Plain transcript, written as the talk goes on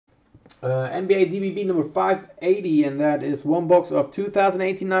NBA DBB number 580, and that is one box of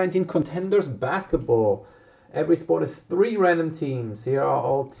 2018-19 Contenders basketball. Every spot is 3 random teams. Here are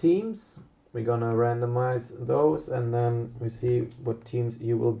all teams. We're gonna randomize those, and then we see what teams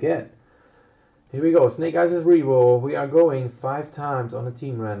you will get. Here we go. Snake Eyes is reroll. We are going 5 times on a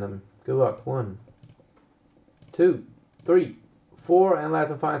team random. Good luck. 1, 2, 3, 4, and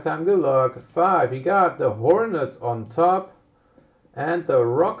last and final time. Good luck. 5. You got the Hornets on top and the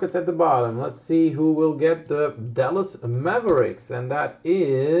Rockets at the bottom. Let's see who will get the Dallas Mavericks, and that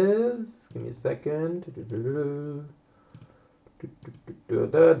is, give me a second.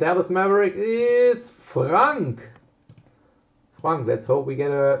 The Dallas Mavericks is Frank. Frank, let's hope we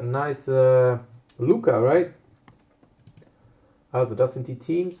get a nice Luka, right? Also, das sind die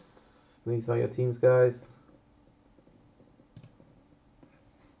Teams. These are your teams, guys.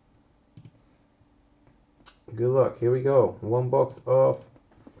 Good luck. Here we go. One box of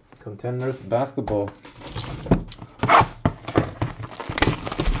Contenders basketball.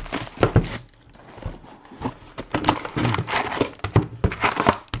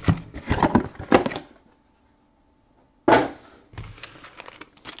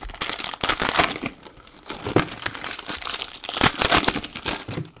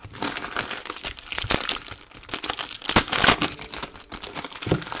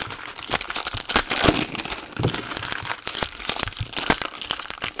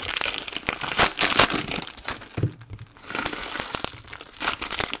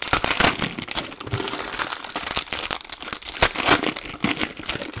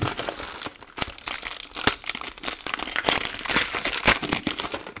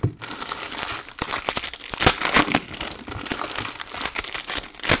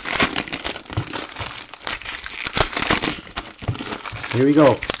 Here we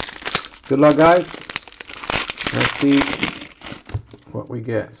go. Good luck, guys. Let's see what we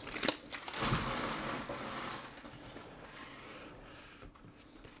get.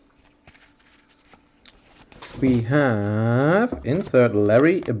 We have insert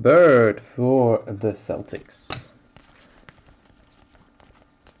Larry Bird for the Celtics.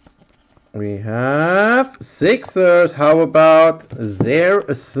 We have Sixers. How about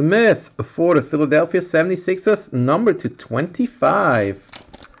Zaire Smith for the Philadelphia 76ers, number to 25.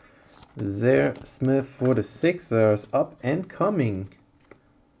 Zaire Smith for the Sixers, up and coming.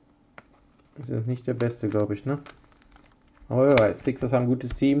 Das ist nicht der beste, glaube ich, ne? Aber wer weiß, Sixers haben ein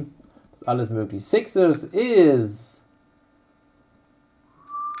gutes Team. Ist alles möglich. Sixers is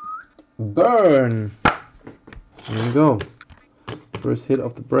Burn. There we go. First hit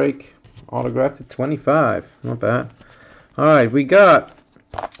of the break. Autograph to 25. Not bad. Alright, we got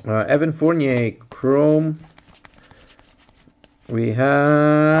Evan Fournier, Chrome. We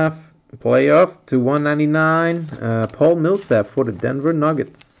have playoff to 199. Paul Millsap for the Denver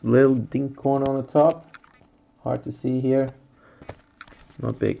Nuggets. Little dink corner on the top. Hard to see here.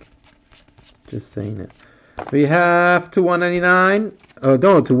 Not big. Just saying it. We have to 199. Oh,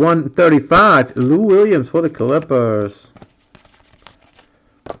 no, to 135. Lou Williams for the Clippers.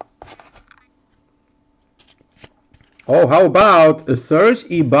 Oh, how about Serge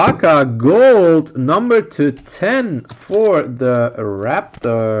Ibaka gold number to 10 for the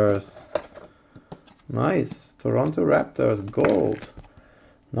Raptors. Nice. Toronto Raptors gold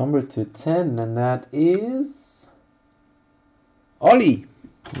number to 10, and that is Ollie.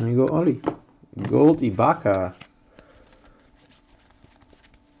 There you go, Ollie. Gold Ibaka.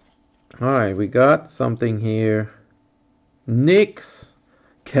 Alright, we got something here. Knicks.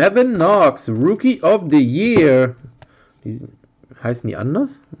 Kevin Knox, Rookie of the Year. Heißen die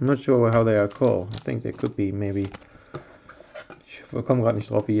anders? I'm not sure how they are called. I think they could be, maybe. Ich komme gerade nicht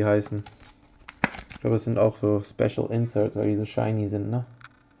drauf, wie die heißen. Ich glaube, es sind auch so Special Inserts, weil die so shiny sind, ne?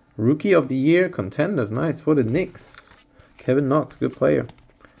 Rookie of the Year, Contenders. Nice for the Knicks. Kevin Knox, good player.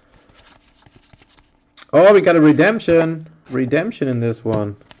 Oh, we got a redemption. Redemption in this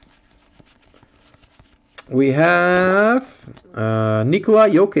one. We have Nikola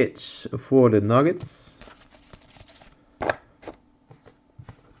Jokic for the Nuggets.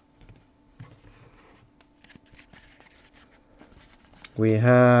 We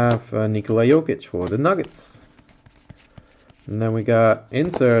have Nikola Jokic for the Nuggets. And then we got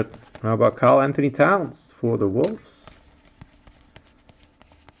insert. How about Karl Anthony Towns for the Wolves?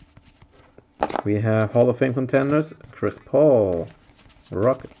 We have Hall of Fame contenders, Chris Paul,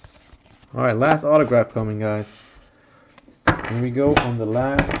 Rockets. Alright, last autograph coming, guys. Here we go on the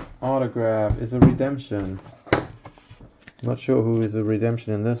last autograph. Is a redemption. Not sure who is a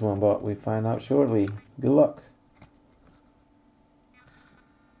redemption in this one, but we find out shortly. Good luck.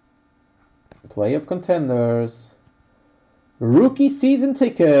 Play of Contenders. Rookie season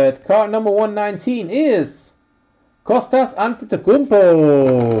ticket. Card number 119 is Kostas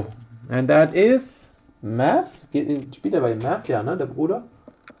Antetokounmpo. And that is Mavs. Spielt er bei den Mavs? Ja, ne, der Bruder?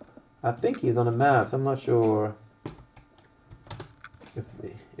 I think he's on the Mavs. I'm not sure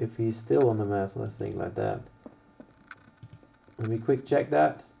if he's still on the Mavs. Let's think like that. Let me quick check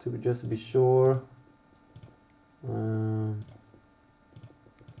that just to be sure.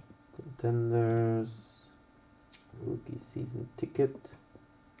 Contenders rookie season ticket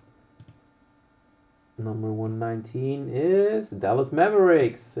number 119 is Dallas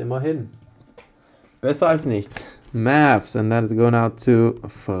Mavericks. Immerhin. Besser als nichts. Mavs, and that is going out to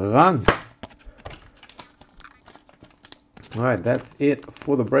Frank. Alright, that's it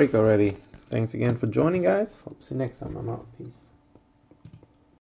for the break already. Thanks again for joining, guys. Hope to see you next time. I'm out. Peace.